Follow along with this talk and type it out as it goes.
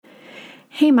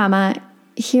Hey Mama,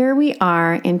 here we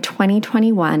are in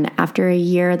 2021 after a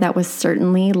year that was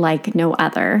certainly like no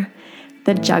other.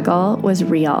 The juggle was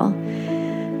real.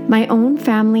 My own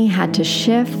family had to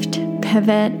shift,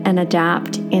 pivot, and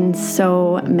adapt in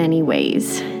so many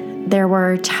ways. There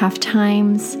were tough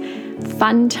times,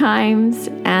 fun times,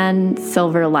 and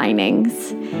silver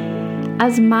linings.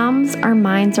 As moms, our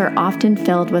minds are often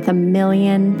filled with a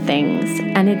million things,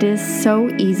 and it is so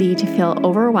easy to feel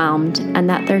overwhelmed and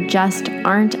that there just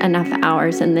aren't enough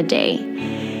hours in the day.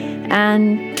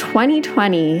 And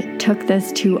 2020 took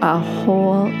this to a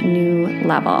whole new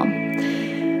level.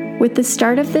 With the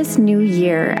start of this new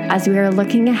year, as we are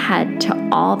looking ahead to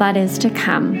all that is to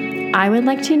come, I would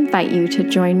like to invite you to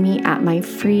join me at my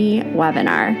free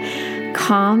webinar,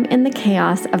 Calm in the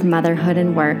Chaos of Motherhood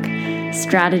and Work,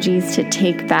 Strategies to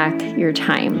Take Back Your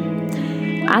Time.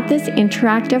 At this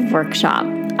interactive workshop,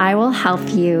 I will help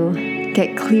you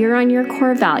get clear on your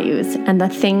core values and the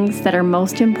things that are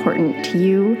most important to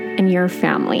you and your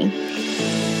family.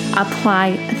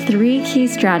 Apply 3 key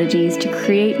strategies to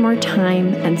create more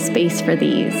time and space for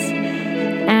these.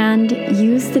 And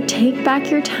use the Take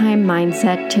Back Your Time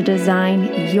mindset to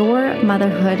design your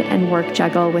motherhood and work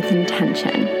juggle with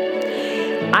intention.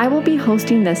 I will be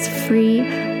hosting this free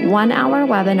 1-hour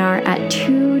webinar at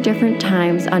 2 different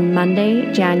times on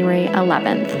Monday, January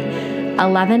 11th,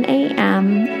 11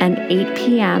 a.m. and 8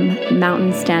 p.m.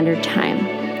 Mountain Standard Time.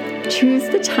 Choose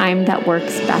the time that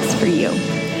works best for you.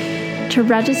 To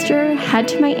register, head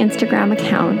to my Instagram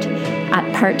account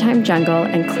at Part-Time Jungle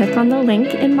and click on the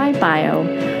link in my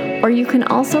bio, or you can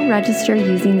also register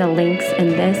using the links in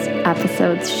this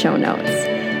episode's show notes.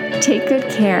 Take good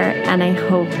care, and I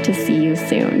hope to see you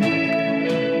soon.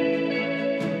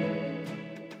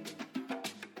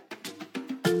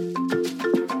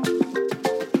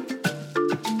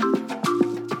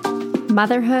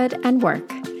 Motherhood and work.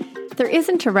 There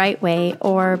isn't a right way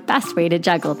or best way to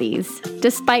juggle these,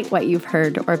 despite what you've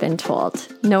heard or been told.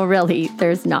 No, really,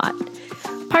 there's not.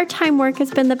 Part-time work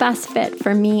has been the best fit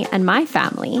for me and my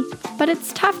family, but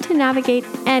it's tough to navigate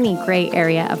any gray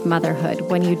area of motherhood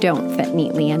when you don't fit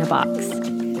neatly in a box.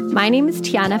 My name is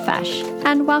Tiana Fesh,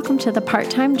 and welcome to the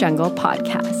Part-Time Jungle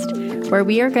podcast, where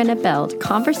we are going to build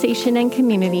conversation and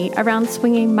community around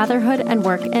swinging motherhood and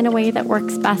work in a way that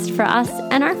works best for us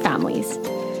and our families.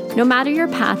 No matter your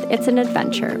path, it's an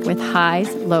adventure with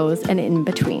highs, lows, and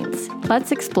in-betweens.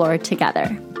 Let's explore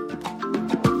together.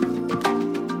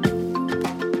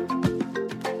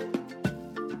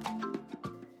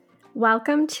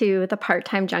 Welcome to the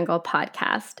Part-Time Jungle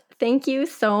podcast. Thank you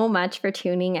so much for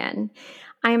tuning in.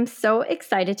 I am so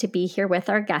excited to be here with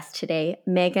our guest today,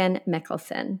 Meaghan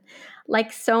Mikkelson.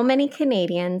 Like so many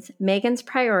Canadians, Meaghan's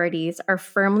priorities are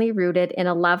firmly rooted in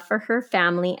a love for her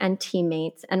family and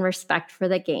teammates and respect for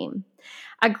the game.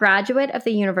 A graduate of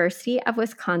the University of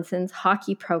Wisconsin's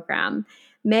hockey program,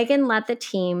 Meaghan led the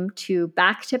team to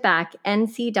back-to-back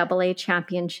NCAA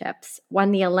championships,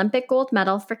 won the Olympic gold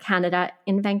medal for Canada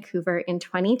in Vancouver in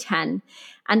 2010,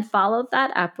 and followed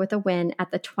that up with a win at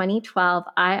the 2012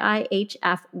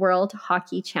 IIHF World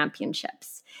Hockey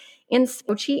Championships. In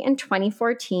Sochi in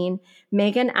 2014,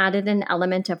 Meaghan added an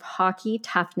element of hockey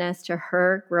toughness to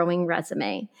her growing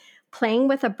resume. Playing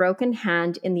with a broken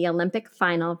hand in the Olympic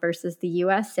final versus the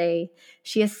USA,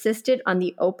 she assisted on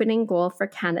the opening goal for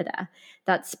Canada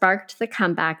that sparked the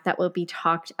comeback that will be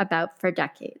talked about for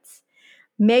decades.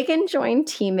 Meaghan joined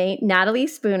teammate Natalie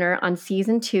Spooner on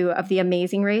Season 2 of The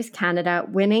Amazing Race Canada,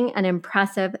 winning an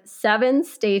impressive 7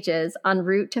 stages en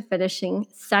route to finishing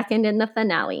second in the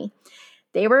finale.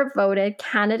 They were voted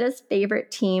Canada's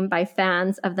favorite team by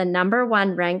fans of the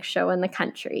 #1 ranked show in the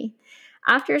country.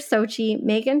 After Sochi,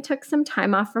 Meaghan took some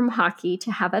time off from hockey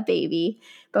to have a baby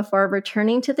before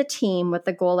returning to the team with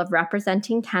the goal of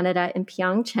representing Canada in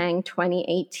Pyeongchang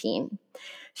 2018.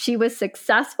 She was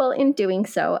successful in doing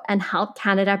so and helped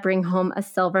Canada bring home a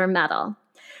silver medal.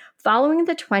 Following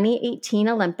the 2018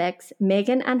 Olympics,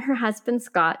 Meaghan and her husband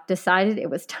Scott decided it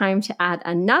was time to add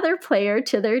another player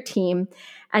to their team,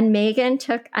 and Meaghan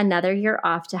took another year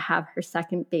off to have her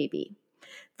second baby.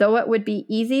 Though it would be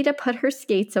easy to put her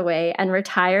skates away and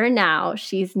retire now,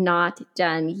 she's not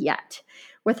done yet.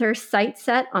 With her sights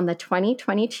set on the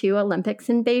 2022 Olympics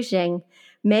in Beijing,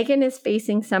 Meaghan is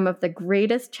facing some of the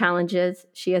greatest challenges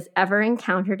she has ever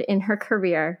encountered in her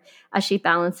career as she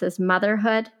balances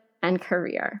motherhood and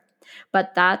career.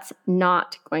 But that's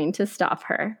not going to stop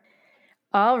her.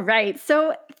 All right,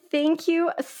 so thank you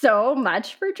so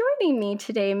much for joining me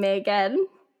today, Meaghan.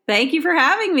 Thank you for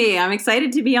having me. I'm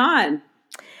excited to be on.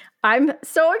 I'm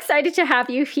so excited to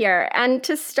have you here. And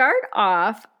to start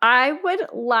off, I would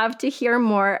love to hear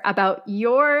more about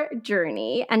your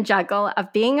journey and juggle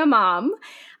of being a mom,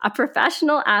 a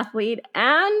professional athlete,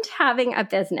 and having a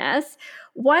business.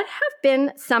 What have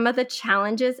been some of the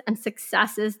challenges and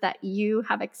successes that you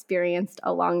have experienced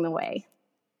along the way?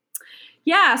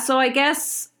 Yeah, so I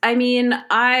guess, I'm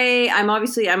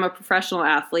a professional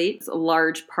athlete. It's a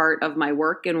large part of my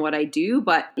work and what I do,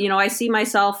 but I see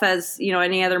myself as,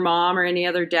 any other mom or any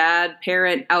other dad,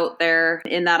 parent out there,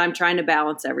 in that I'm trying to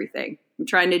balance everything. I'm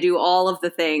trying to do all of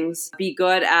the things, be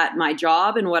good at my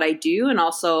job and what I do, and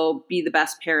also be the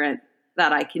best parent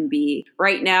that I can be.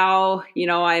 Right now,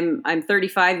 I'm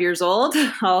 35 years old.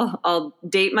 I'll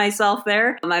date myself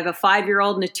there. I have a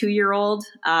 5-year-old and a 2-year-old.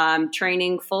 I'm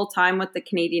training full time with the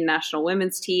Canadian national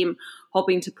women's team,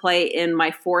 hoping to play in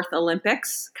my 4th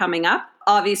Olympics coming up.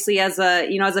 Obviously, as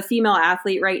a female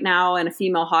athlete right now and a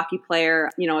female hockey player,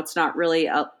 it's not really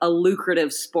a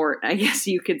lucrative sport, I guess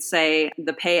you could say.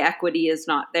 The pay equity is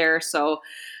not there. So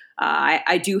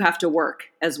I do have to work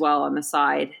as well on the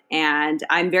side, and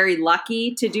I'm very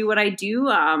lucky to do what I do.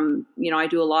 I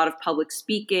do a lot of public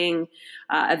speaking,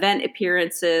 event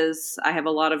appearances. I have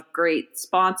a lot of great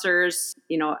sponsors,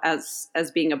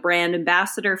 as being a brand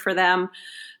ambassador for them.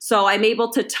 So I'm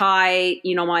able to tie,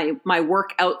 my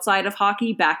work outside of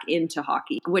hockey back into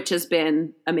hockey, which has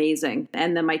been amazing.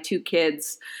 And then my 2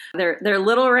 kids, they're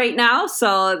little right now,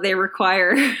 so they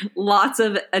require lots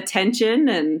of attention,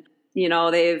 and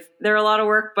they're a lot of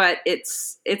work, but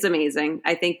it's amazing.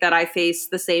 I think that I face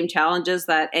the same challenges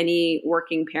that any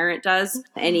working parent does.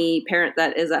 Any parent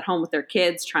that is at home with their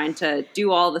kids trying to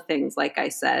do all the things, like I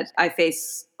said, I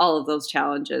face all of those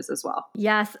challenges as well.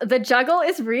 Yes, the juggle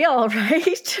is real,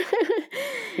 right?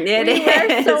 It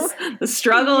is. The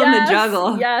struggle and the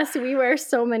juggle. Yes, we wear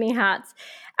so many hats.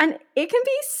 And it can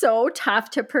be so tough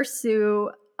to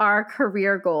pursue our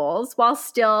career goals while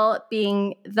still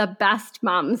being the best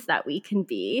moms that we can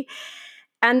be.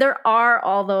 And there are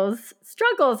all those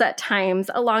struggles at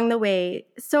times along the way.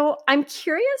 So I'm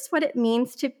curious what it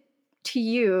means to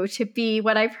you to be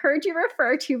what I've heard you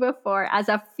refer to before as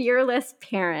a fearless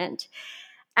parent.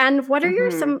 And what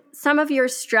are some of your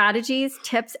strategies,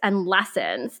 tips, and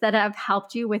lessons that have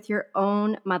helped you with your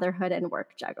own motherhood and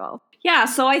work juggle? Yeah,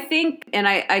 so I think, and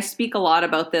I speak a lot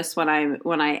about this when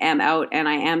I am out and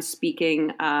I am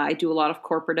speaking. I do a lot of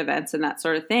corporate events and that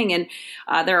sort of thing, and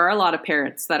there are a lot of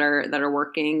parents that are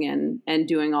working and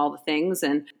doing all the things.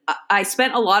 And I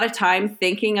spent a lot of time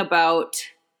thinking about,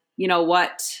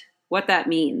 what that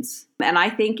means, and I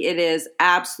think it is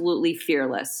absolutely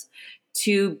fearless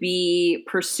to be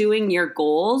pursuing your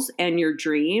goals and your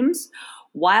dreams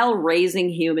while raising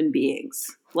human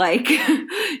beings. Like,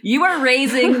 you are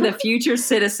raising the future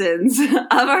citizens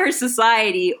of our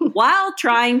society while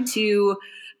trying to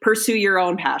pursue your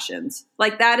own passions.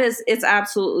 Like, it's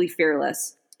absolutely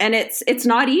fearless. And it's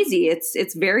not easy.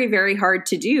 It's very, very hard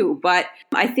to do. But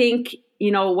I think,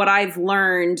 what I've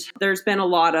learned, there's been a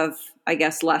lot of, I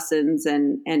guess, lessons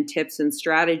and tips and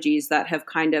strategies that have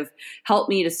kind of helped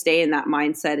me to stay in that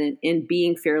mindset in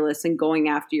being fearless and going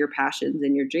after your passions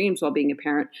and your dreams while being a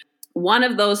parent. One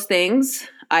of those things,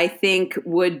 I think,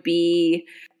 would be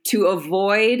to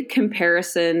avoid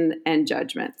comparison and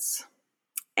judgments.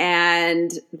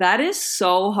 And that is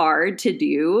so hard to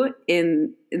do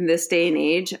in this day and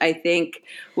age. I think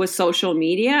with social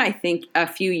media, I think a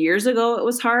few years ago it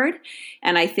was hard.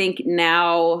 And I think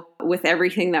now with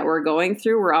everything that we're going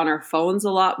through, we're on our phones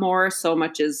a lot more. So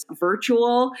much is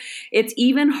virtual. It's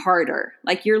even harder.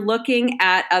 Like, you're looking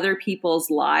at other people's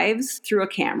lives through a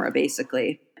camera,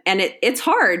 basically. And it's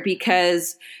hard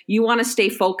because you want to stay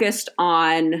focused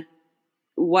on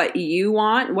what you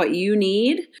want, what you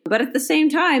need. But at the same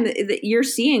time, you're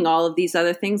seeing all of these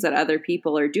other things that other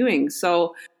people are doing.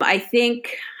 So I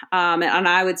think, and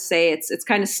I would say it's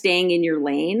kind of staying in your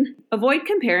lane. Avoid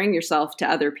comparing yourself to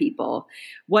other people.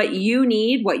 What you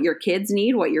need, what your kids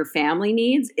need, what your family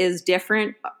needs is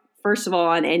different, first of all,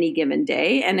 on any given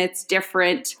day. And it's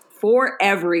different for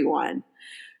everyone.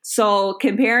 So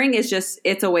comparing is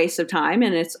it's a waste of time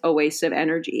and it's a waste of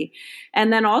energy.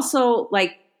 And then also,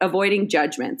 like, avoiding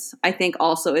judgments, I think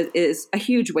also is a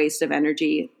huge waste of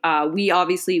energy. We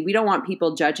don't want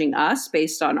people judging us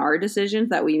based on our decisions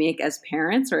that we make as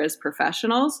parents or as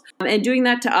professionals. And doing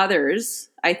that to others,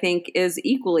 I think, is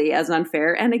equally as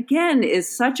unfair. And again,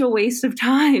 is such a waste of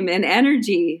time and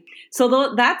energy.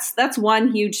 So that's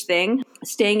one huge thing.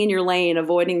 Staying in your lane,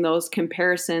 avoiding those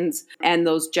comparisons and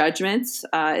those judgments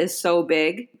is so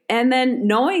big. And then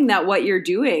knowing that what you're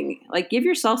doing, like, give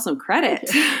yourself some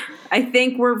credit. I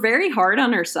think we're very hard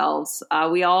on ourselves.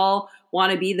 We all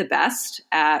want to be the best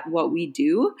at what we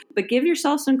do, but give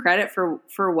yourself some credit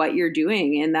for what you're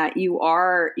doing, and that you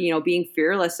are, being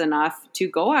fearless enough to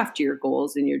go after your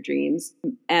goals and your dreams,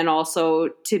 and also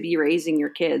to be raising your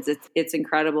kids. It's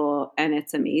incredible and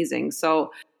it's amazing.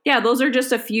 So yeah, those are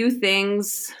just a few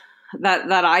things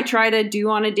that I try to do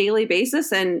on a daily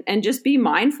basis, and just be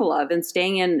mindful of, and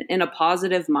staying in a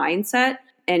positive mindset,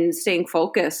 and staying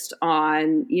focused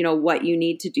on, what you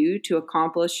need to do to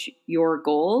accomplish your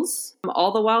goals,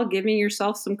 all the while giving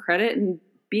yourself some credit and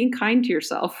being kind to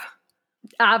yourself.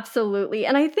 Absolutely.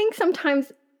 And I think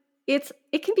sometimes it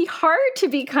can be hard to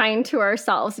be kind to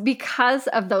ourselves because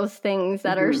of those things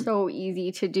that are so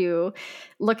easy to do,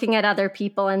 looking at other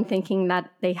people and thinking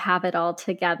that they have it all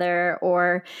together,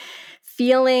 or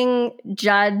feeling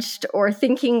judged, or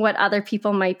thinking what other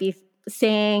people might be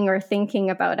saying or thinking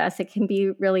about us. It can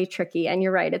be really tricky. And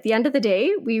you're right. At the end of the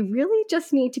day, we really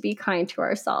just need to be kind to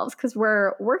ourselves, because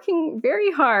we're working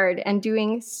very hard and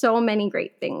doing so many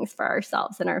great things for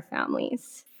ourselves and our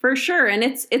families. For sure. And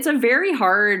it's a very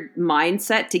hard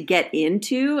mindset to get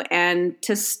into and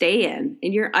to stay in.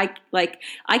 And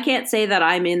I can't say that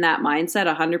I'm in that mindset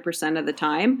 100% of the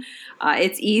time.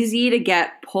 It's easy to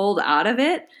get pulled out of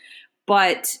it.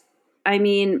 But I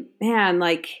mean, man,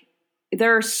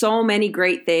 there are so many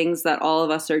great things that all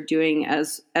of us are doing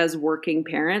as working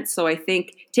parents. So I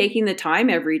think taking the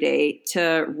time every day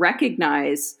to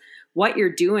recognize what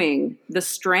you're doing, the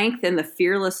strength and the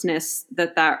fearlessness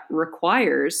that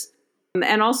requires,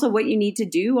 and also what you need to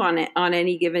do on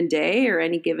any given day or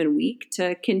any given week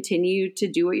to continue to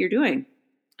do what you're doing.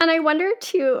 And I wonder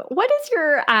too, what is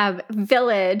your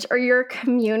village or your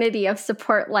community of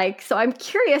support like? So I'm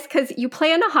curious, because you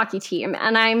play on a hockey team,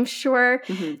 and I'm sure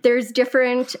there's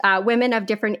different women of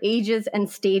different ages and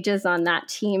stages on that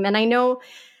team. And I know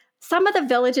some of the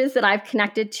villages that I've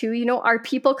connected to, are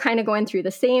people kind of going through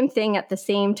the same thing at the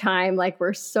same time. Like,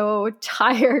 we're so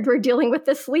tired, we're dealing with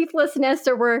the sleeplessness,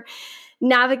 or we're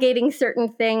navigating certain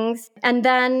things. And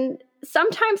then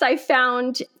sometimes I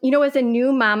found, as a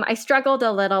new mom, I struggled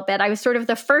a little bit. I was sort of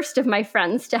the first of my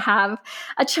friends to have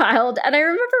a child. And I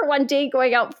remember one day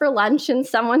going out for lunch and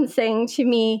someone saying to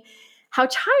me how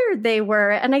tired they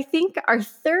were. And I think our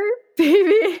third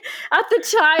baby at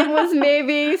the time was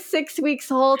maybe 6 weeks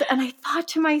old. And I thought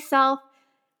to myself,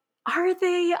 are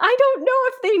they? I don't know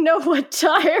if they know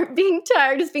what being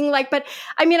tired is being like. But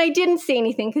I mean, I didn't say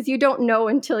anything, because you don't know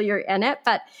until you're in it.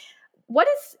 But what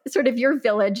is sort of your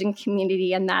village and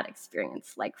community and that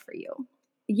experience like for you?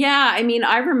 Yeah, I mean,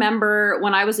 I remember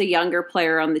when I was a younger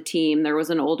player on the team, there was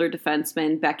an older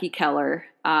defenseman, Becky Keller,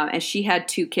 and she had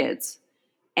 2 kids.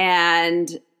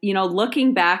 And,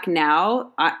 looking back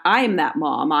now, I'm that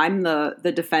mom. I'm the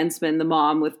defenseman, the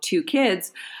mom with 2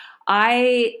 kids.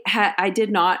 I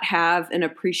did not have an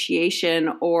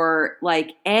appreciation or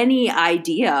any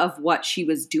idea of what she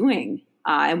was doing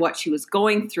and what she was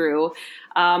going through.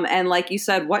 And like you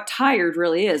said, what tired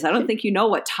really is. I don't think you know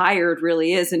what tired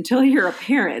really is until you're a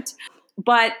parent.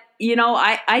 But,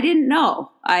 I didn't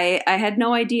know. I had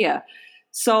no idea.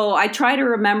 So I try to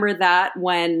remember that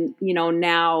when,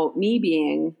 now me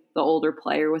being the older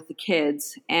player with the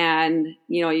kids, and,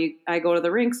 I go to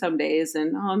the rink some days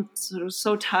and I'm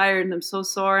so tired and I'm so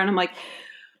sore. And I'm like,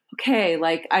 okay,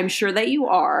 I'm sure that you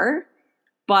are,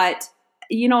 but,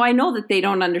 I know that they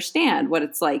don't understand what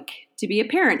it's like to be a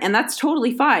parent. And that's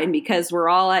totally fine, because we're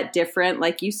all at different,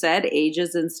 like you said,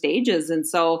 ages and stages. And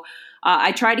so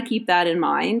I try to keep that in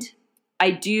mind.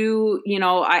 I do,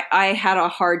 I had a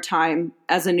hard time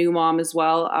as a new mom as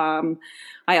well.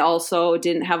 I also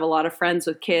didn't have a lot of friends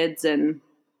with kids, and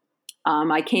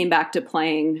I came back to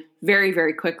playing very,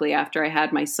 very quickly after I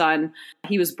had my son.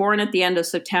 He was born at the end of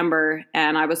September,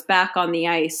 and I was back on the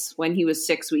ice when he was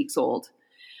 6 weeks old.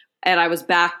 And I was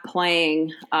back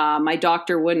playing. My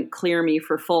doctor wouldn't clear me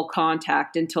for full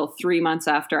contact until 3 months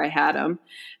after I had him.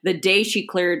 The day she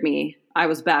cleared me, I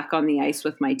was back on the ice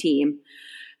with my team.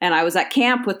 And I was at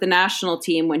camp with the national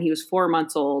team when he was 4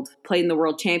 months old, played in the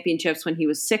World Championships when he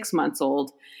was 6 months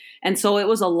old. And so it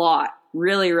was a lot,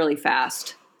 really, really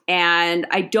fast. And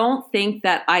I don't think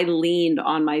that I leaned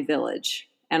on my village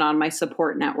and on my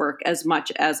support network as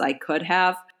much as I could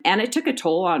have. And it took a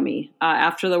toll on me.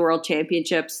 After the World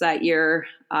Championships that year,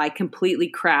 I completely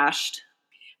crashed.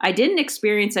 I didn't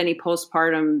experience any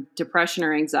postpartum depression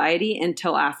or anxiety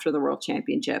until after the World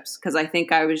Championships, because I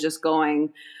think I was just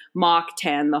going Mach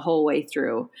 10 the whole way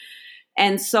through.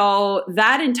 And so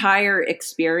that entire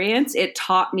experience, it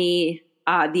taught me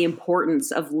the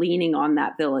importance of leaning on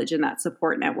that village and that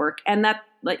support network. And that,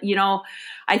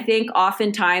 I think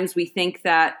oftentimes we think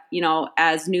that,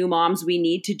 as new moms, we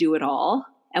need to do it all.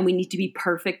 and we need to be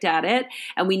perfect at it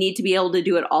and we need to be able to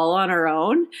do it all on our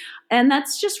own. And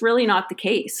that's just really not the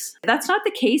case. That's not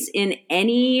the case in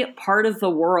any part of the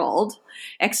world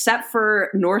except for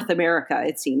North America,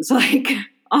 it seems like,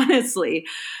 honestly.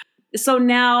 So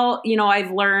now,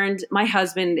 I've learned my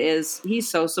husband he's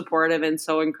so supportive and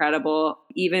so incredible.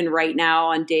 Even right now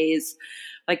on days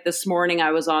like this morning,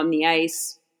 I was on the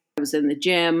ice. I was in the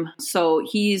gym. So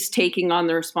he's taking on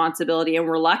the responsibility, and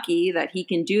we're lucky that he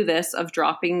can do this of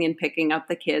dropping and picking up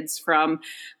the kids from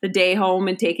the day home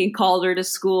and taking Calder to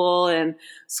school. And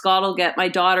Scott will get my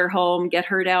daughter home, get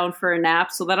her down for a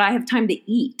nap so that I have time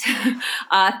to eat.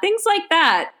 Things like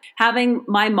that. Having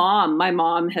my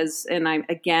mom has, and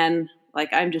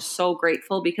I'm just so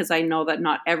grateful because I know that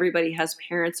not everybody has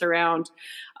parents around.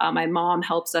 My mom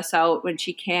helps us out when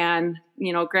she can,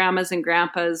 grandmas and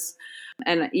grandpas.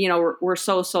 And, we're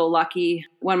so, so lucky.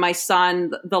 When my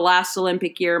son, the last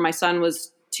Olympic year, my son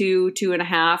was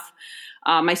 2.5.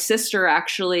 My sister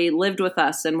actually lived with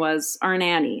us and was our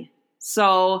nanny.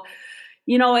 So,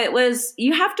 you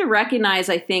have to recognize,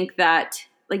 I think, that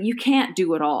you can't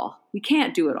do it all. We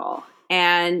can't do it all.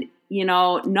 And,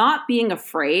 not being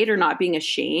afraid or not being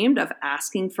ashamed of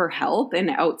asking for help and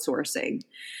outsourcing.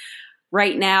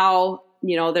 Right now,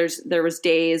 there was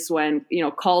days when,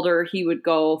 Calder, he would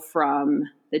go from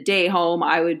the day home.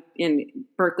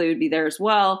 Berkeley would be there as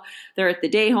well. They're at the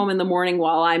day home in the morning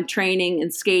while I'm training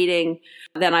and skating.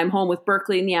 Then I'm home with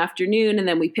Berkeley in the afternoon. And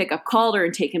then we pick up Calder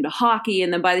and take him to hockey.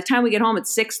 And then by the time we get home,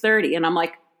 it's 6:30. And I'm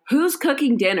like, who's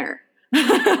cooking dinner?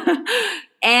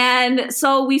 And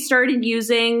so we started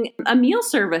using a meal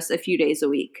service a few days a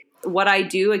week. What I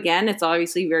do, again, it's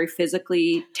obviously very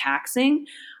physically taxing.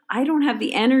 I don't have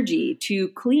the energy to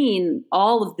clean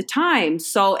all of the time.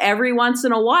 So every once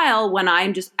in a while, when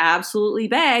I'm just absolutely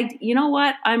bagged, you know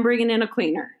what? I'm bringing in a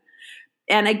cleaner.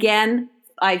 And again,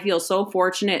 I feel so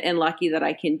fortunate and lucky that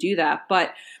I can do that.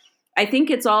 But I think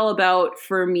it's all about,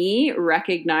 for me,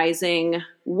 recognizing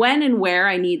when and where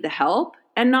I need the help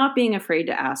and not being afraid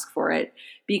to ask for it,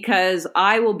 because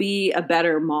I will be a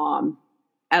better mom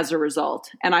as a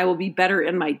result, and I will be better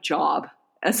in my job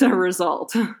as a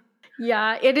result.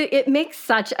 Yeah, it makes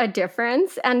such a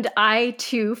difference. And I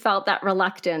too felt that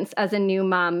reluctance as a new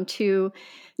mom to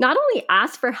not only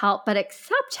ask for help, but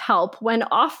accept help when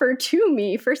offered to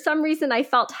me. For some reason, I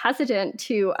felt hesitant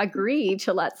to agree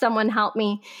to let someone help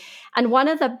me. And one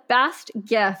of the best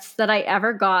gifts that I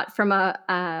ever got from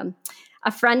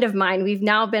a friend of mine, we've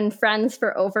now been friends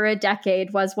for over a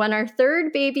decade, was when our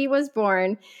third baby was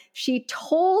born. She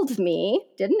told me,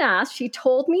 didn't ask, she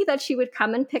told me that she would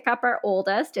come and pick up our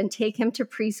oldest and take him to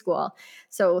preschool.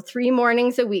 So 3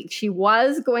 mornings a week. She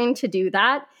was going to do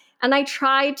that. And I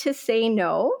tried to say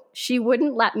no. She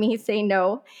wouldn't let me say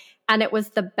no. And it was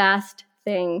the best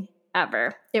thing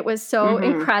ever. It was so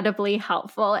incredibly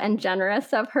helpful and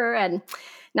generous of her. And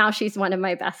now she's one of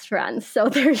my best friends. So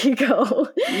there you go.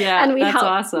 Yeah, and that's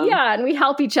awesome. Yeah, and we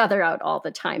help each other out all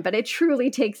the time. But it truly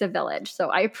takes a village. So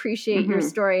I appreciate your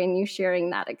story and you sharing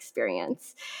that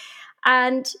experience.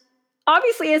 And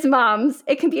obviously, as moms,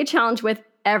 it can be a challenge with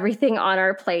everything on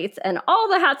our plates and all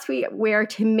the hats we wear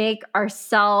to make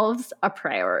ourselves a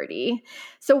priority.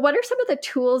 So what are some of the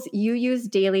tools you use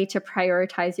daily to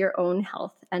prioritize your own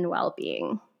health and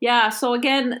well-being? Yeah. So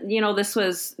again, this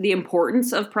was the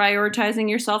importance of prioritizing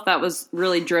yourself. That was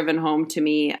really driven home to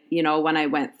me, when I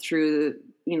went through,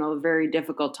 a very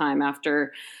difficult time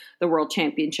after the World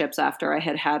Championships, after I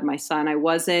had my son. I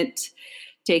wasn't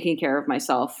taking care of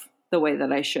myself the way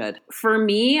that I should. For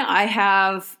me, I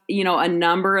have, a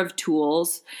number of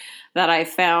tools that I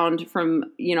found from,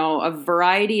 a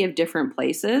variety of different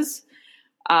places.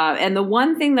 And the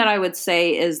one thing that I would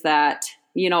say is that,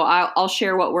 I'll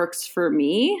share what works for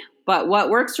me, but what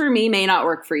works for me may not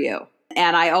work for you.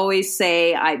 And I always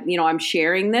say, I'm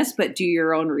sharing this, but do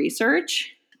your own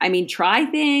research. Try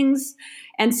things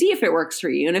and see if it works for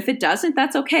you. And if it doesn't,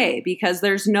 that's okay, because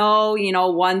there's no,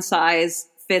 one size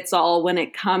fits all when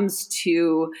it comes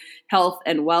to health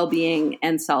and well-being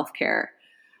and self-care.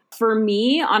 For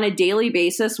me, on a daily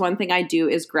basis, one thing I do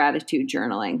is gratitude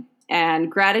journaling.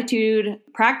 And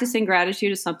practicing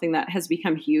gratitude is something that has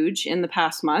become huge in the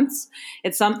past months.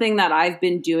 It's something that I've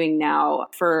been doing now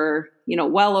for,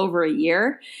 well over a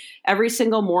year. Every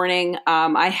single morning,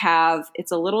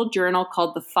 it's a little journal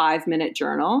called the 5-minute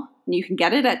journal. And you can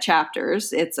get it at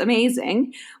Chapters. It's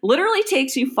amazing. Literally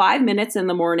takes you 5 minutes in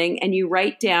the morning, and you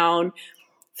write down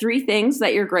 3 things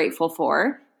that you're grateful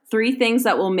for, 3 things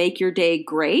that will make your day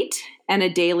great, and a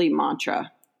daily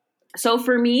mantra. So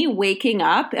for me, waking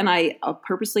up, and I'll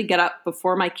purposely get up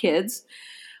before my kids,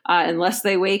 unless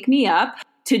they wake me up,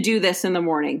 to do this in the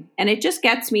morning. And it just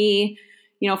gets me,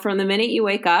 from the minute you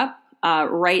wake up,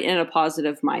 right in a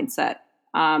positive mindset.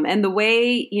 And the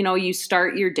way, you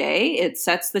start your day, it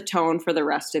sets the tone for the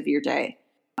rest of your day.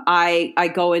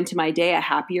 I go into my day a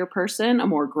happier person, a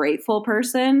more grateful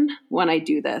person when I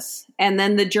do this. And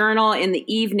then the journal in the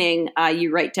evening,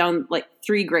 you write down like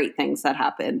 3 great things that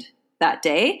happened that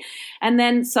day, and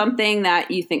then something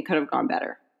that you think could have gone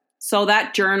better. So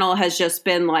that journal has just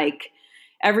been like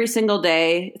every single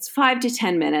day. It's 5 to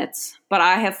 10 minutes, but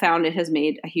I have found it has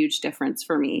made a huge difference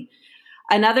for me.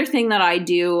 Another thing that I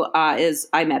do is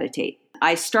I meditate.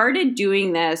 I started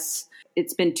doing this,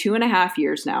 it's been 2.5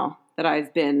 years now that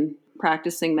I've been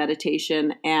practicing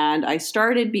meditation. And I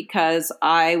started because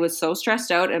I was so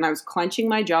stressed out and I was clenching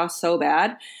my jaw so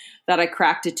bad that I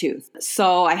cracked a tooth.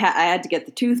 So I had to get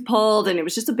the tooth pulled, and it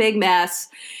was just a big mess.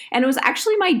 And it was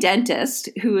actually my dentist,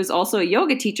 who is also a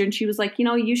yoga teacher, and she was like,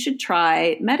 you should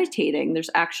try meditating. There's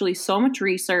actually so much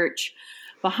research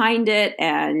behind it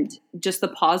and just the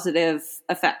positive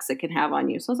effects it can have on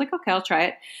you. So I was like, okay, I'll try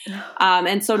it.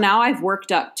 And so now I've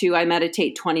worked up to, I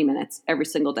meditate 20 minutes every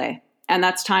single day. And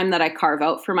that's time that I carve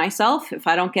out for myself. If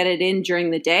I don't get it in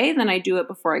during the day, then I do it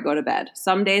before I go to bed.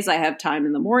 Some days I have time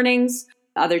in the mornings.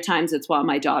 Other times it's while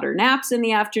my daughter naps in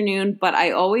the afternoon. But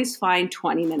I always find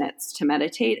 20 minutes to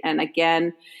meditate. And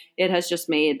again, it has just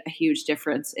made a huge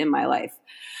difference in my life.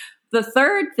 The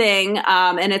third thing,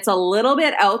 and it's a little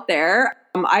bit out there,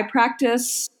 I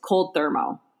practice cold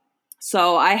thermo.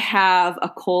 So I have a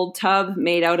cold tub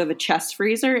made out of a chest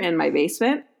freezer in my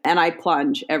basement, and I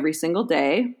plunge every single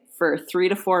day for 3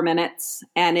 to 4 minutes.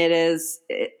 And it is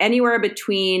anywhere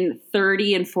between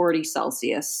 30 and 40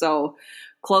 Celsius. So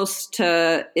close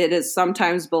to, it is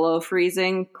sometimes below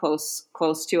freezing, close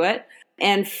to it.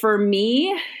 And for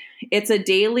me, it's a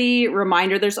daily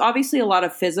reminder. There's obviously a lot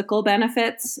of physical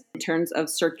benefits in terms of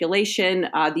circulation,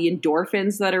 the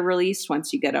endorphins that are released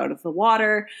once you get out of the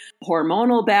water,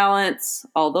 hormonal balance,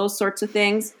 all those sorts of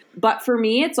things. But for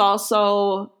me, it's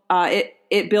also,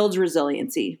 it builds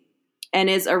resiliency and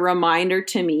is a reminder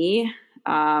to me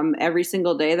every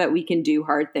single day that we can do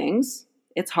hard things.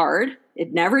 It's hard.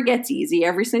 It never gets easy.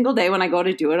 Every single day when I go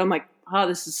to do it, I'm like, oh,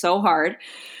 this is so hard.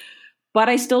 But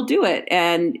I still do it.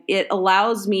 And it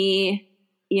allows me,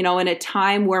 in a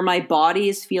time where my body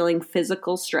is feeling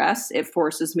physical stress, it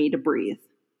forces me to breathe.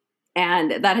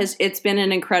 And it's been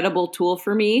an incredible tool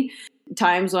for me.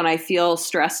 Times when I feel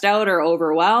stressed out or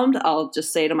overwhelmed, I'll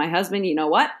just say to my husband, you know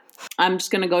what? I'm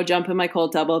just going to go jump in my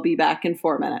cold tub. I'll be back in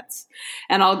 4 minutes.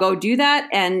 And I'll go do that.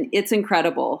 And it's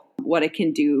incredible what it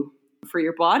can do for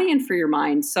your body and for your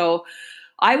mind. So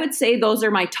I would say those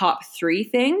are my top 3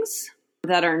 things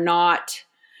that are not,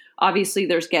 obviously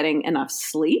there's getting enough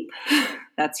sleep.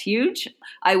 That's huge.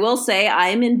 I will say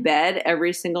I'm in bed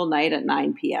every single night at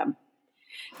 9 p.m.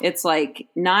 It's like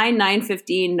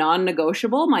 9:15,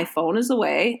 non-negotiable. My phone is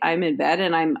away. I'm in bed,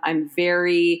 and I'm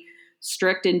very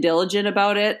strict and diligent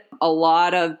about it.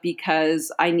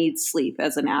 Because I need sleep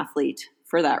as an athlete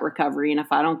for that recovery. And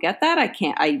if I don't get that,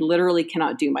 I literally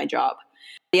cannot do my job.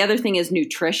 The other thing is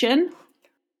nutrition.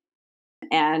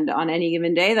 And on any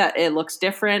given day that it looks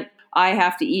different. I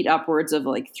have to eat upwards of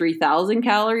like 3,000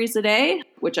 calories a day,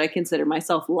 which I consider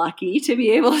myself lucky to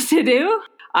be able to do.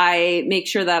 I make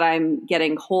sure that I'm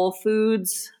getting whole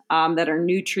foods that are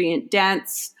nutrient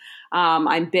dense.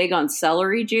 I'm big on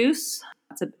celery juice.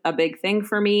 That's a big thing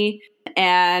for me.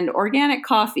 And organic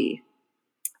coffee,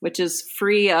 which is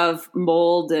free of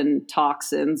mold and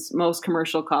toxins. Most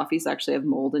commercial coffees actually have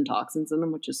mold and toxins in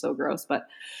them, which is so gross. But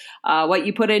what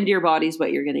you put into your body is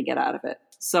what you're going to get out of it.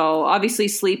 So obviously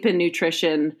sleep and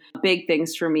nutrition, big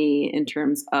things for me in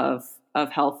terms of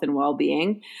health and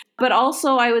well-being. But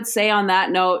also I would say on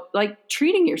that note, like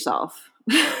treating yourself.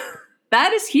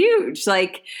 That is huge.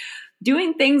 Like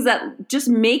doing things that just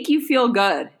make you feel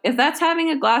good. If that's having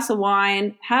a glass of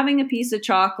wine, having a piece of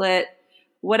chocolate,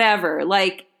 whatever,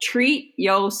 like treat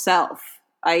yourself.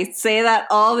 I say that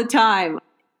all the time.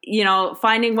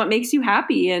 Finding what makes you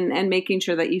happy and making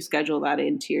sure that you schedule that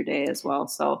into your day as well.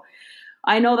 So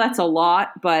I know that's a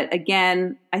lot, but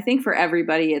again, I think for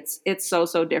everybody, it's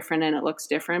so different and it looks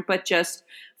different, but just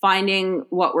finding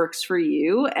what works for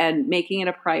you and making it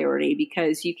a priority,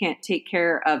 because you can't take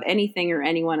care of anything or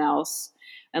anyone else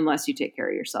unless you take care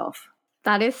of yourself.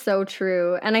 That is so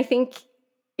true. And I think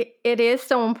it is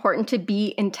so important to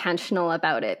be intentional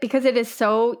about it, because it is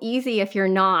so easy, if you're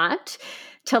not,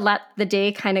 to let the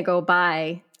day kind of go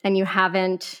by and you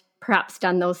haven't perhaps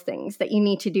done those things that you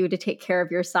need to do to take care of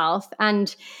yourself.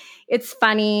 And it's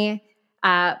funny,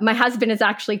 My husband is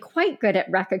actually quite good at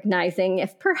recognizing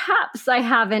if perhaps I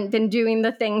haven't been doing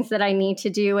the things that I need to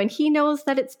do. And he knows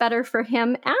that it's better for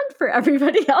him and for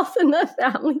everybody else in the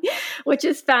family, which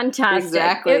is fantastic.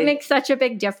 Exactly. It makes such a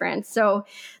big difference. So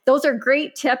those are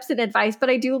great tips and advice. But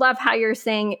I do love how you're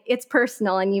saying it's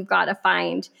personal and you've got to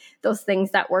find those things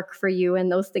that work for you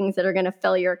and those things that are going to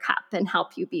fill your cup and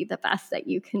help you be the best that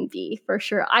you can be, for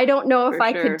sure. I don't know if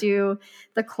I could do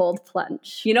the cold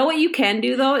plunge. You know what you can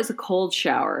do, though, is a cold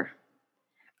shower.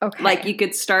 Okay. Like, you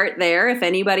could start there if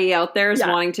anybody out there is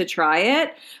wanting to try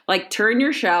it. Like, turn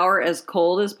your shower as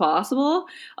cold as possible.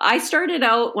 I started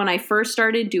out, when I first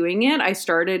started doing it, I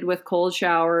started with cold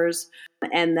showers.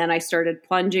 And then I started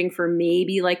plunging for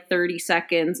maybe like 30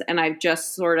 seconds. And I've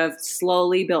just sort of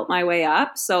slowly built my way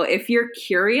up. So if you're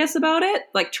curious about it,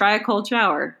 like, try a cold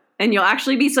shower. And you'll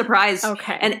actually be surprised.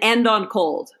 Okay. And end on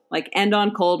cold. Like, end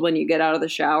on cold when you get out of the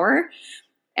shower.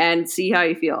 And see how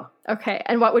you feel. Okay.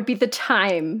 And what would be the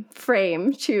time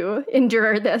frame to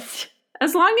endure this?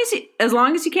 As long as you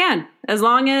can. As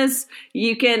long as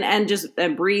you can, and just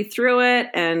breathe through it.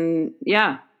 And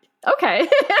yeah. Okay.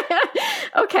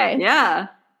 Okay. Yeah.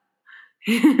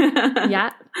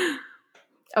 Yeah.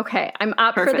 Okay. I'm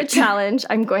up for the challenge.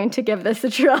 I'm going to give this a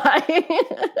try.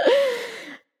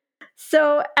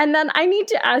 So, and then I need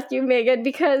to ask you, Meaghan,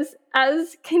 because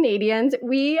as Canadians,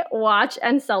 we watch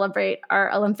and celebrate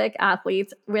our Olympic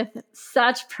athletes with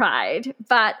such pride.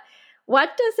 But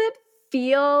what does it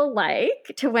feel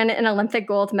like to win an Olympic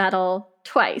gold medal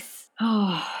twice?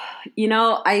 Oh,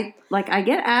 I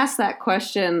get asked that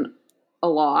question a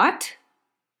lot.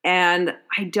 And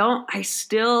I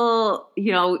still,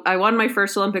 I won my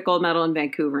first Olympic gold medal in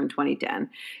Vancouver in 2010.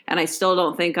 And I still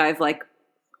don't think I've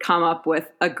come up with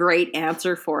a great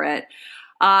answer for it.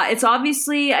 It's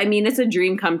obviously, it's a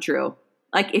dream come true.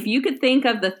 Like, if you could think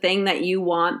of the thing that you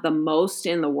want the most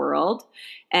in the world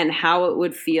and how it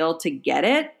would feel to get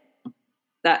it,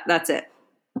 that's it.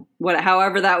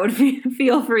 However that would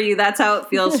feel for you, that's how it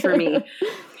feels for me.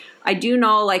 I do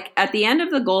know, at the end of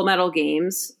the gold medal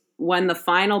games, when the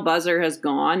final buzzer has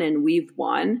gone and we've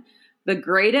won, the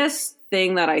greatest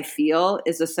thing that I feel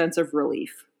is a sense of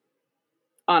relief.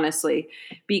 Honestly,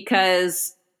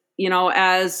 because,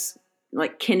 as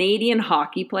Canadian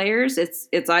hockey players,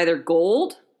 it's either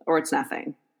gold or it's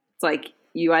nothing. It's like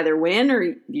you either win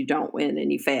or you don't win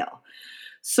and you fail.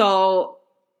 So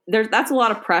that's a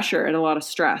lot of pressure and a lot of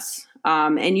stress.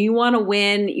 And you want to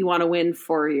win. You want to win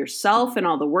for yourself and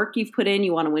all the work you've put in.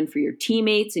 You want to win for your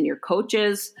teammates and your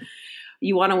coaches.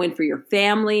 You want to win for your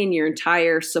family and your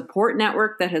entire support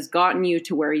network that has gotten you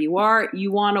to where you are.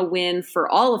 You want to win for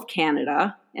all of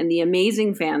Canada and the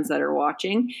amazing fans that are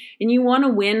watching. And you want to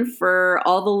win for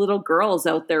all the little girls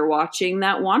out there watching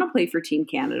that want to play for Team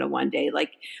Canada one day.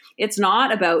 It's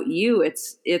not about you.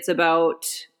 It's about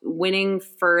winning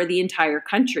for the entire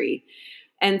country.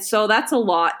 And so that's a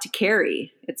lot to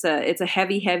carry. It's a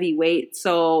heavy, heavy weight.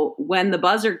 So when the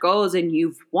buzzer goes and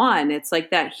you've won, it's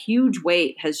like that huge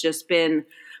weight has just been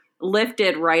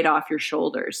lifted right off your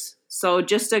shoulders. So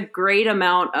just a great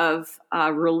amount of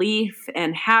relief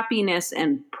and happiness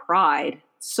and pride.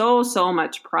 So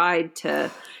much pride to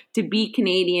be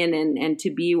Canadian and to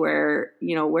be where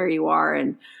you are.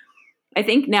 And I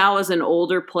think now, as an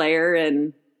older player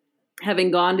and having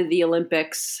gone to the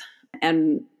Olympics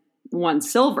and won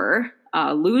silver,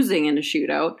 losing in a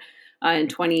shootout in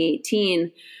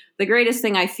 2018, the greatest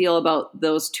thing I feel about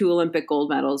those two Olympic gold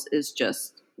medals is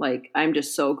just I'm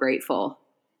just so grateful.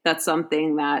 That's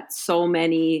something that so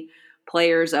many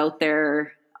players out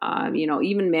there,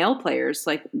 even male players,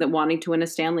 that wanting to win a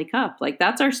Stanley Cup,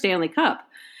 that's our Stanley Cup.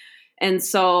 And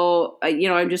so,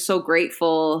 I'm just so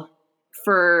grateful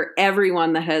for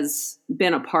everyone that has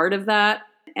been a part of that,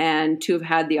 and to have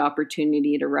had the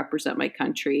opportunity to represent my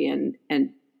country and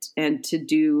to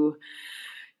do,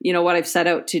 what I've set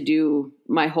out to do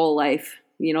my whole life.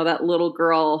 That little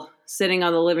girl sitting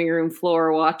on the living room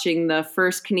floor watching the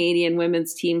first Canadian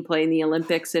women's team play in the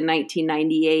Olympics in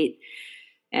 1998,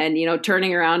 and,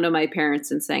 turning around to my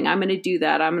parents and saying, I'm going to do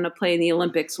that. I'm going to play in the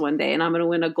Olympics one day and I'm going to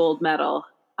win a gold medal.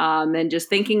 And just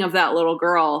thinking of that little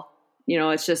girl,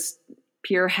 it's just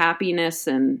pure happiness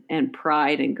and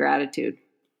pride and gratitude.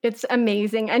 It's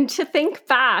amazing. And to think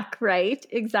back, right?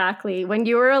 Exactly. When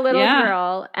you were a little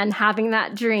girl and having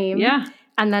that dream,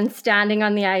 and then standing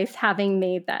on the ice, having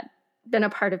been a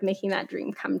part of making that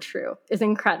dream come true is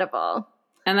incredible.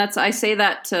 And I say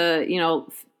that to,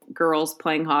 girls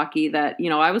playing hockey that,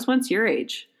 I was once your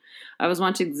age. I was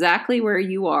once exactly where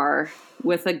you are,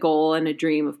 with a goal and a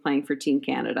dream of playing for Team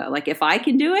Canada. If I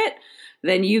can do it,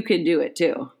 then you can do it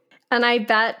too. And I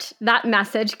bet that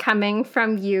message coming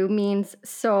from you means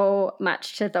so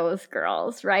much to those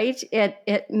girls, right?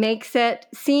 It makes it,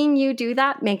 seeing you do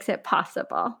that makes it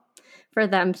possible for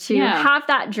them to have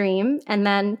that dream and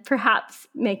then perhaps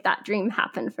make that dream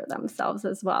happen for themselves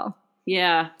as well.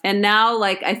 Yeah. And now,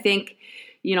 like, I think,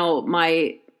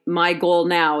 my goal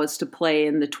now is to play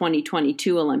in the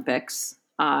 2022 Olympics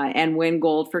and win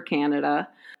gold for Canada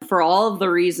for all of the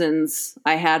reasons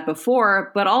I had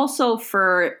before, but also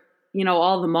for,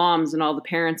 all the moms and all the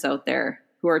parents out there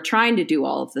who are trying to do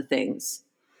all of the things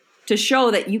to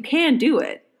show that you can do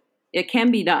it. It can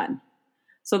be done.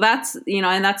 So that's,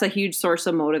 and that's a huge source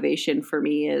of motivation for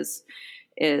me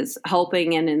is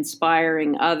helping and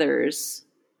inspiring others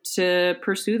to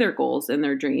pursue their goals and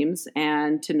their dreams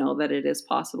and to know that it is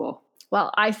possible.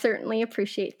 Well, I certainly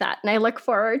appreciate that. And I look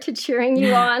forward to cheering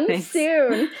you on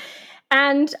soon.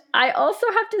 And I also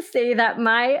have to say that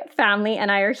my family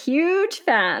and I are huge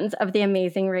fans of The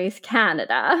Amazing Race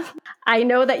Canada. I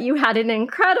know that you had an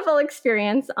incredible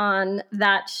experience on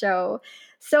that show.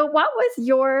 So what was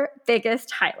your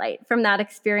biggest highlight from that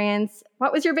experience?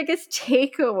 What was your biggest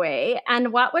takeaway?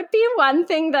 And what would be one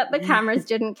thing that the cameras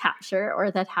didn't capture or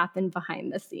that happened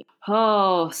behind the scenes?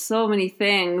 Oh, so many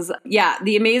things. Yeah,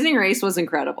 The Amazing Race was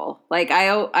incredible. Like I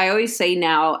always say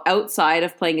now, outside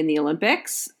of playing in the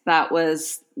Olympics, that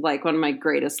was like one of my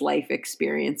greatest life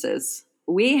experiences.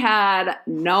 We had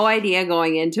no idea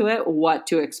going into it what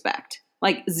to expect.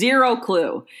 Like zero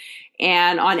clue.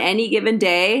 And on any given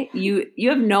day, you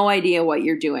have no idea what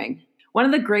you're doing. One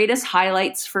of the greatest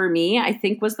highlights for me, I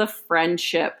think, was the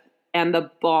friendship and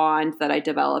the bond that I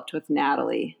developed with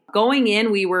Natalie. Going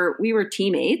in, we were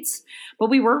teammates, but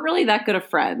we weren't really that good of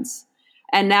friends.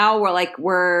 And now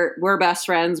we're best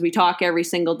friends. We talk every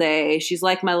single day. She's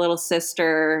like my little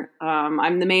sister.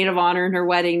 I'm the maid of honor in her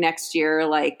wedding next year.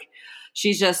 Like,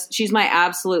 she's my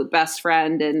absolute best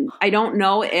friend. And I don't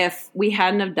know if we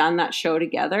hadn't have done that show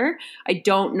together, I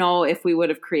don't know if we would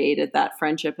have created that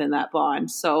friendship and that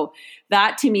bond. So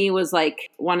that to me was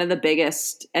like one of the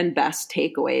biggest and best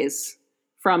takeaways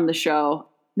from the show.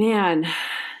 Man,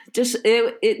 just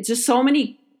so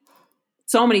many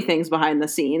things behind the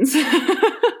scenes.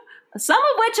 Some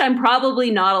of which I'm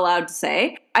probably not allowed to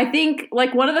say. I think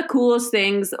like one of the coolest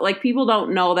things, like people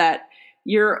don't know that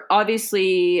you're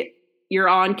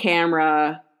on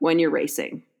camera when you're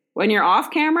racing. When you're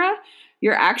off camera,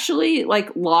 you're actually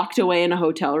like locked away in a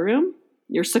hotel room.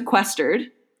 You're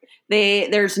sequestered.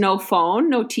 There's no phone,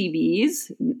 no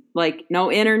TVs, like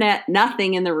no internet,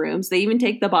 nothing in the rooms. They even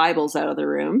take the Bibles out of the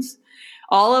rooms.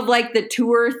 All of like the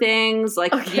tour things,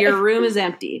 like your room is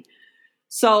empty.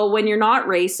 So when you're not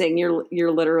racing,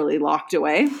 you're literally locked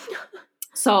away.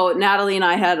 So Natalie and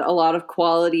I had a lot of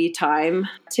quality time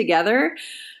together.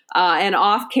 And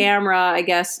off camera, I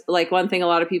guess, like one thing a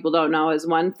lot of people don't know is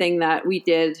one thing that we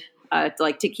did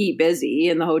to keep busy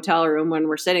in the hotel room when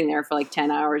we're sitting there for like 10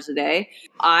 hours a day.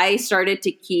 I started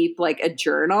to keep like a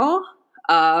journal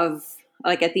of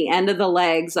like at the end of the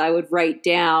legs, I would write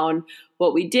down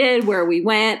what we did, where we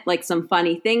went, like some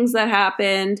funny things that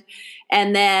happened.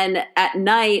 And then at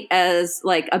night as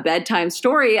like a bedtime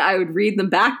story, I would read them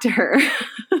back to her.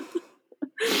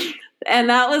 And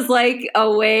that was like a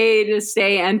way to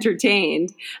stay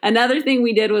entertained. Another thing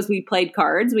we did was we played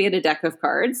cards. We had a deck of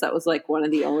cards. That was like one of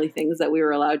the only things that we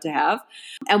were allowed to have.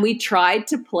 And we tried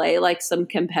to play like some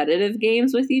competitive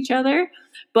games with each other,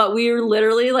 but we were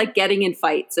literally like getting in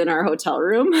fights in our hotel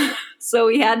room. So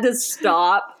we had to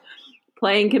stop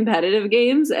playing competitive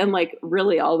games. And like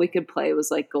really all we could play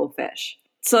was like go fish.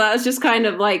 So that was just kind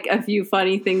of like a few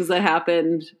funny things that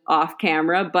happened off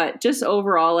camera, but just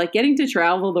overall, like getting to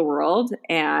travel the world.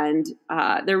 And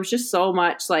there was just so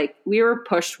much, like we were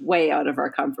pushed way out of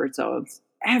our comfort zones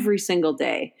every single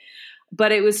day.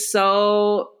 But it was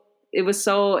so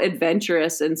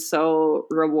adventurous and so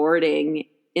rewarding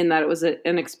in that it was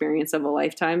an experience of a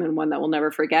lifetime and one that we'll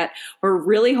never forget. We're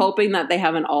really hoping that they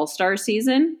have an all-star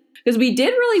season because we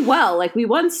did really well. Like we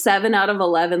won 7 out of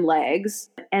 11 legs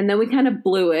and then we kind of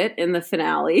blew it in the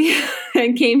finale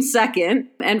and came second.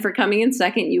 And for coming in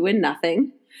second, you win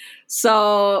nothing.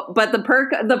 So, but the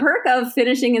perk of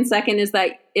finishing in second is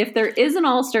that if there is an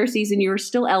all-star season, you are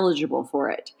still eligible for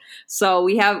it. So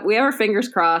we have our fingers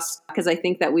crossed because I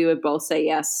think that we would both say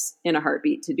yes in a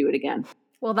heartbeat to do it again.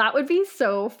 Well, that would be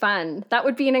so fun. That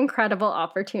would be an incredible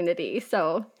opportunity.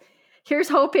 So here's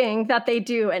hoping that they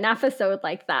do an episode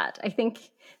like that. I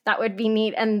think that would be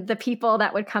neat. And the people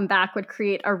that would come back would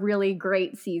create a really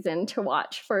great season to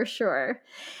watch for sure.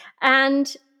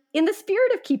 And in the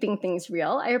spirit of keeping things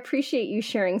real, I appreciate you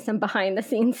sharing some behind the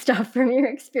scenes stuff from your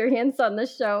experience on the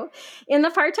show. In the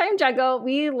Part-Time Juggle,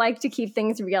 we like to keep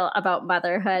things real about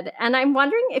motherhood. And I'm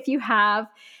wondering if you have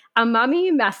a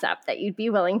mommy mess up that you'd be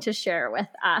willing to share with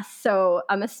us. So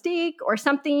a mistake or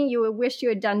something you would wish you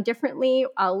had done differently,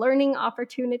 a learning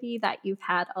opportunity that you've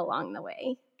had along the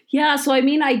way. Yeah, so I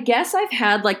mean, I guess I've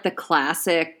had like the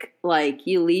classic, like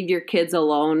you leave your kids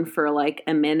alone for like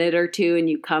a minute or two and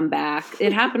you come back.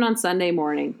 It happened on Sunday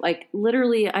morning. Like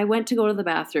literally, I went to go to the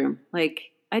bathroom.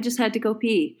 Like I just had to go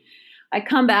pee. I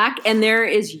come back and there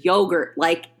is yogurt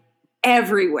like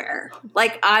everywhere.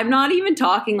 Like I'm not even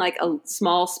talking like a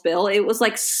small spill. It was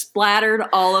like splattered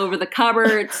all over the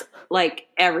cupboards, like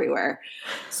everywhere.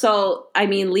 So, I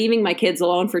mean, leaving my kids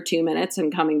alone for 2 minutes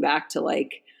and coming back to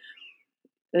like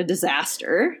a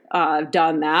disaster. I've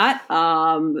done that.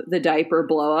 The diaper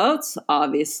blowouts,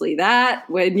 obviously that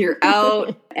when you're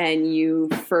out and you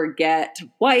forget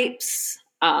wipes,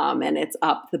 and it's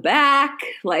up the back,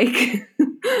 like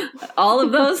all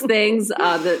of those things,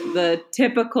 the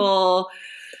typical,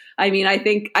 I mean, I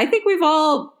think we've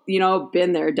all,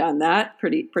 been there, done that,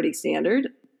 pretty standard.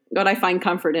 But I find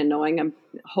comfort in knowing I'm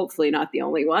hopefully not the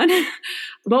only one.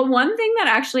 But one thing that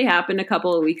actually happened a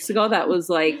couple of weeks ago that was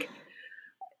like,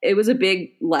 it was a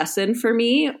big lesson for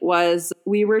me was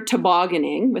we were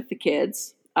tobogganing with the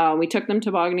kids. We took them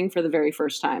tobogganing for the very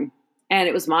first time. And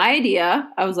it was my idea.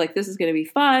 I was like, this is going to be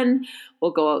fun.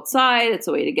 We'll go outside. It's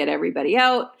a way to get everybody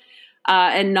out.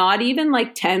 And not even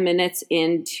like 10 minutes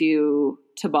into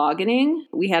tobogganing,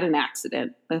 we had an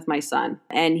accident with my son.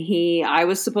 And I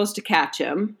was supposed to catch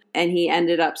him. And he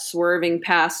ended up swerving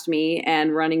past me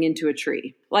and running into a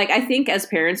tree. Like, I think as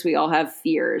parents, we all have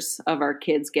fears of our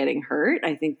kids getting hurt.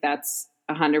 I think that's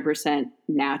 100%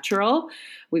 natural.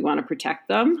 We want to protect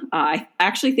them. I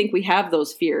actually think we have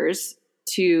those fears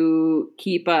to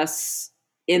keep us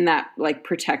in that like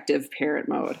protective parent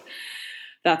mode.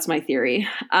 That's my theory.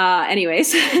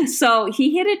 Anyways, so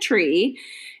he hit a tree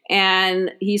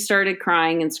and he started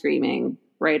crying and screaming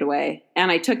right away.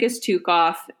 And I took his toque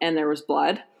off and there was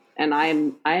blood. And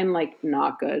I'm like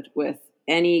not good with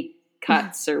any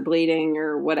cuts or bleeding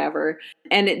or whatever.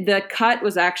 And the cut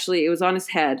was actually, it was on his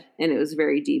head and it was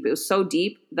very deep. It was so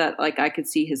deep that like I could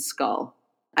see his skull.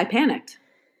 I panicked.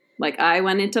 Like I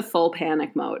went into full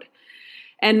panic mode.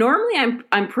 And normally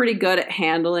I'm pretty good at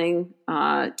handling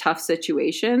tough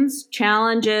situations,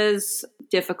 challenges,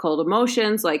 difficult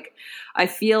emotions. Like I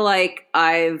feel like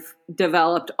I've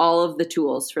developed all of the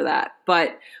tools for that.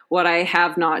 But what I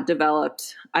have not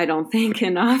developed, I don't think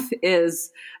enough,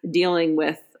 is dealing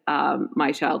with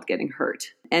my child getting hurt.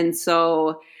 And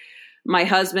so my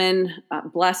husband,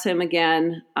 bless him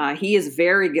again, he is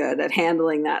very good at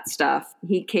handling that stuff.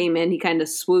 He came in, he kind of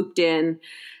swooped in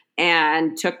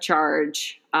and took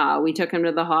charge. We took him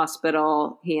to the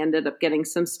hospital. He ended up getting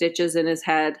some stitches in his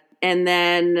head. And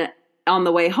then on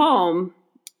the way home,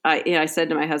 I said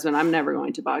to my husband, I'm never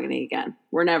going tobogganing again.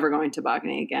 We're never going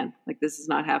tobogganing again. Like, this is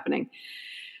not happening.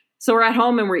 So we're at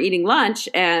home and we're eating lunch.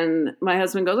 And my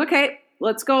husband goes, okay,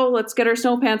 let's go. Let's get our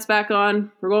snow pants back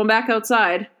on. We're going back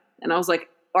outside. And I was like,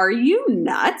 are you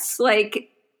nuts? Like,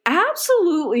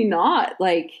 absolutely not.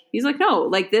 Like, he's like, no,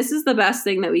 like, this is the best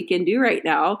thing that we can do right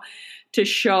now to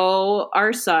show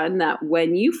our son that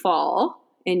when you fall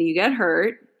and you get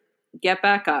hurt, get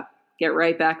back up, get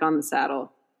right back on the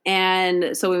saddle.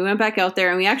 And so we went back out there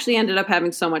and we actually ended up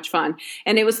having so much fun.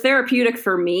 And it was therapeutic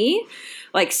for me,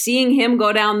 like seeing him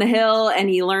go down the hill and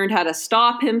he learned how to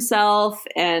stop himself.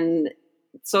 And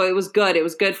so it was good. It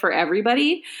was good for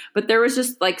everybody. But there was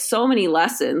just like so many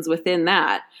lessons within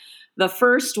that. The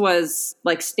first was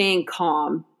like staying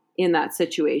calm in that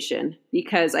situation,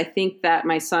 because I think that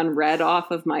my son read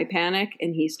off of my panic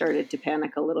and he started to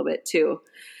panic a little bit too.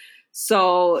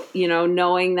 So,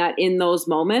 knowing that in those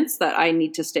moments that I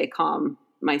need to stay calm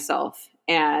myself.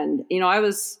 And, I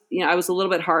was a little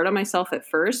bit hard on myself at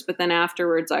first, but then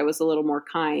afterwards I was a little more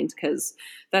kind because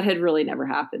that had really never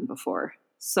happened before.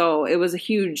 So it was a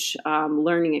huge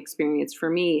learning experience for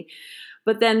me.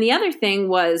 But then the other thing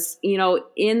was,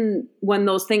 when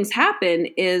those things happen,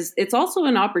 is it's also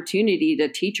an opportunity to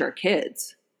teach our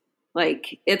kids.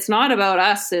 Like, it's not about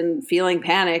us and feeling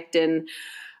panicked and,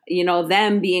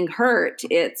 them being hurt.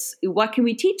 It's what can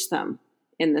we teach them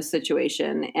in this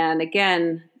situation? And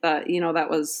again, that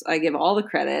was, I give all the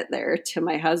credit there to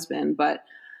my husband, but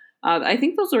I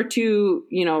think those are two,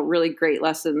 really great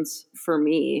lessons for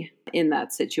me in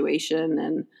that situation.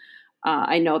 And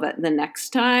I know that the next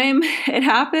time it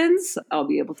happens, I'll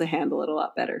be able to handle it a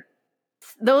lot better.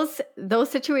 Those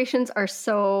situations are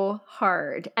so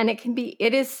hard, and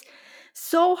it is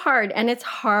So hard. And it's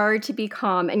hard to be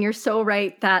calm. And you're so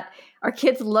right that our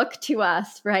kids look to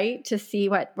us, right, to see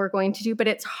what we're going to do. But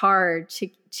it's hard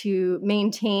to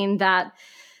maintain that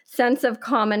sense of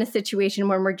calm in a situation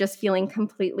when we're just feeling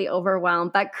completely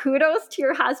overwhelmed. But kudos to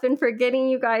your husband for getting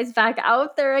you guys back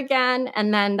out there again.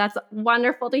 And then that's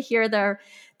wonderful to hear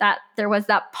that there was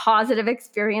that positive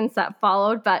experience that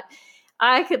followed. But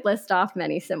I could list off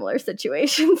many similar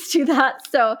situations to that.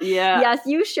 So yes,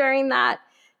 you sharing that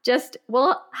just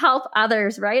will help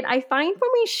others, right? I find when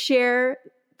we share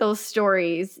those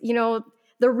stories,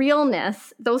 the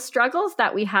realness, those struggles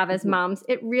that we have as moms,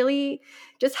 it really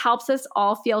just helps us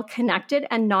all feel connected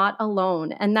and not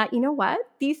alone. And that,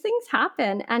 these things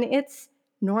happen and it's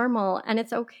normal and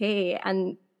it's okay.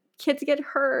 And kids get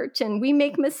hurt and we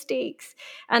make mistakes.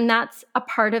 And that's a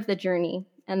part of the journey.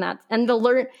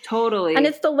 Totally. And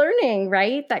it's the learning,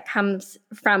 right, that comes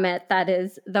from it that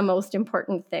is the most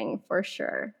important thing for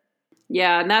sure.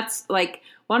 Yeah. And that's like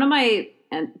one of my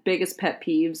biggest pet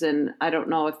peeves. And I don't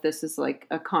know if this is like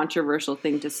a controversial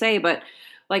thing to say, but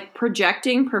like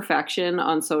projecting perfection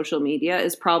on social media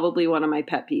is probably one of my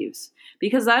pet peeves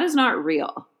because that is not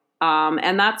real.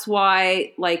 And that's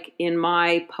why, like in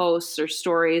my posts or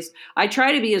stories, I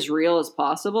try to be as real as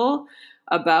possible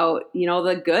about,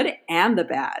 the good and the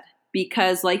bad,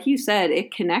 because like you said,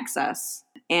 it connects us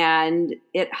and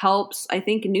it helps, I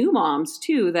think, new moms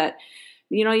too, that,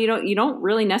 you don't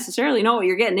really necessarily know what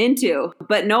you're getting into,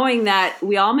 but knowing that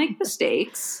we all make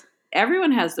mistakes,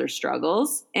 everyone has their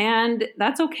struggles, and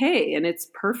that's okay. And it's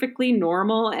perfectly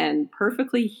normal and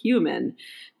perfectly human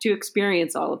to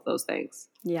experience all of those things.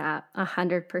 Yeah,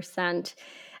 100%.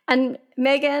 And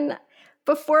Meaghan,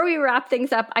 before we wrap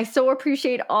things up, I so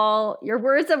appreciate all your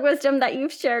words of wisdom that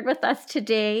you've shared with us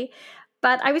today.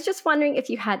 But I was just wondering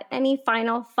if you had any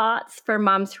final thoughts for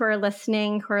moms who are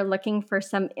listening, who are looking for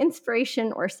some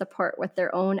inspiration or support with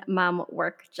their own mom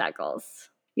work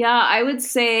juggles. Yeah, I would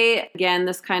say, again,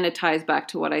 this kind of ties back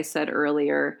to what I said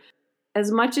earlier.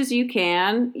 As much as you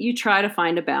can, you try to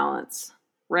find a balance,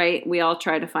 right? We all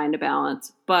try to find a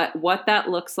balance. But what that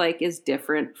looks like is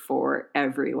different for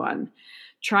everyone.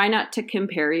 Try not to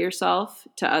compare yourself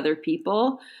to other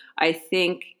people. I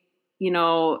think,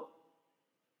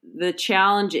 the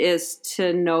challenge is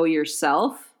to know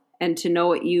yourself and to know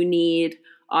what you need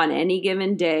on any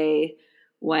given day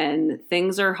when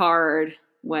things are hard,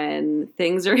 when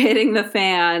things are hitting the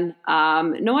fan,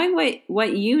 knowing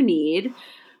what you need,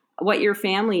 what your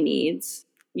family needs,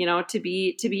 to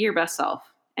be your best self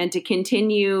and to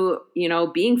continue,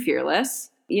 being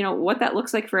fearless. What that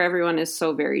looks like for everyone is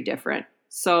so very different.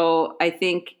 So I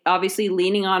think obviously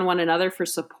leaning on one another for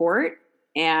support,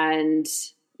 and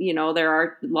there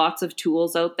are lots of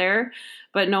tools out there,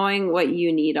 but knowing what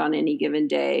you need on any given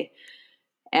day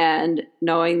and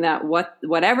knowing that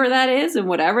whatever that is and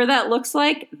whatever that looks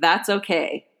like, that's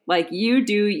okay. Like you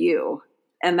do you.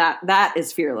 And that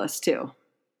is fearless too.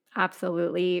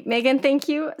 Absolutely. Meaghan, thank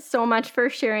you so much for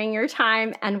sharing your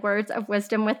time and words of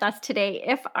wisdom with us today.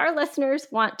 If our listeners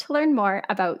want to learn more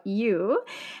about you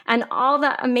and all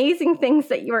the amazing things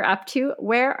that you are up to,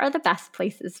 where are the best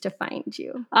places to find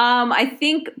you? I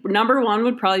think number one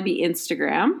would probably be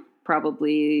Instagram.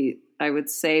 Probably, I would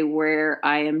say, where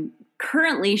I am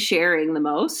currently sharing the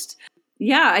most.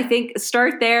 Yeah, I think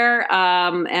start there.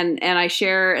 And I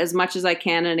share as much as I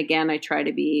can. And again, I try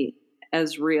to be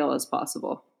as real as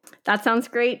possible. That sounds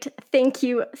great. Thank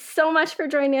you so much for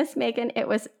joining us, Meaghan. It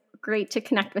was great to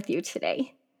connect with you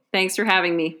today. Thanks for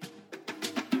having me.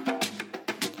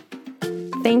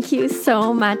 Thank you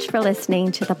so much for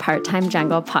listening to the Part-Time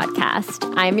Jungle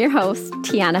podcast. I'm your host,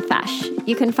 Tiana Fesh.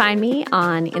 You can find me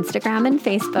on Instagram and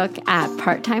Facebook at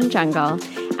Part-Time Jungle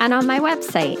and on my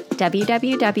website,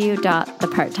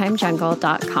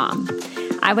 www.theparttimejungle.com.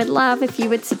 I would love if you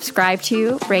would subscribe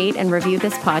to, rate, and review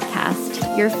this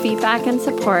podcast. Your feedback and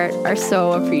support are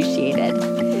so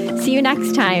appreciated. See you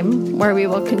next time, where we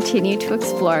will continue to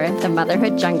explore the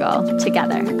motherhood jungle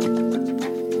together.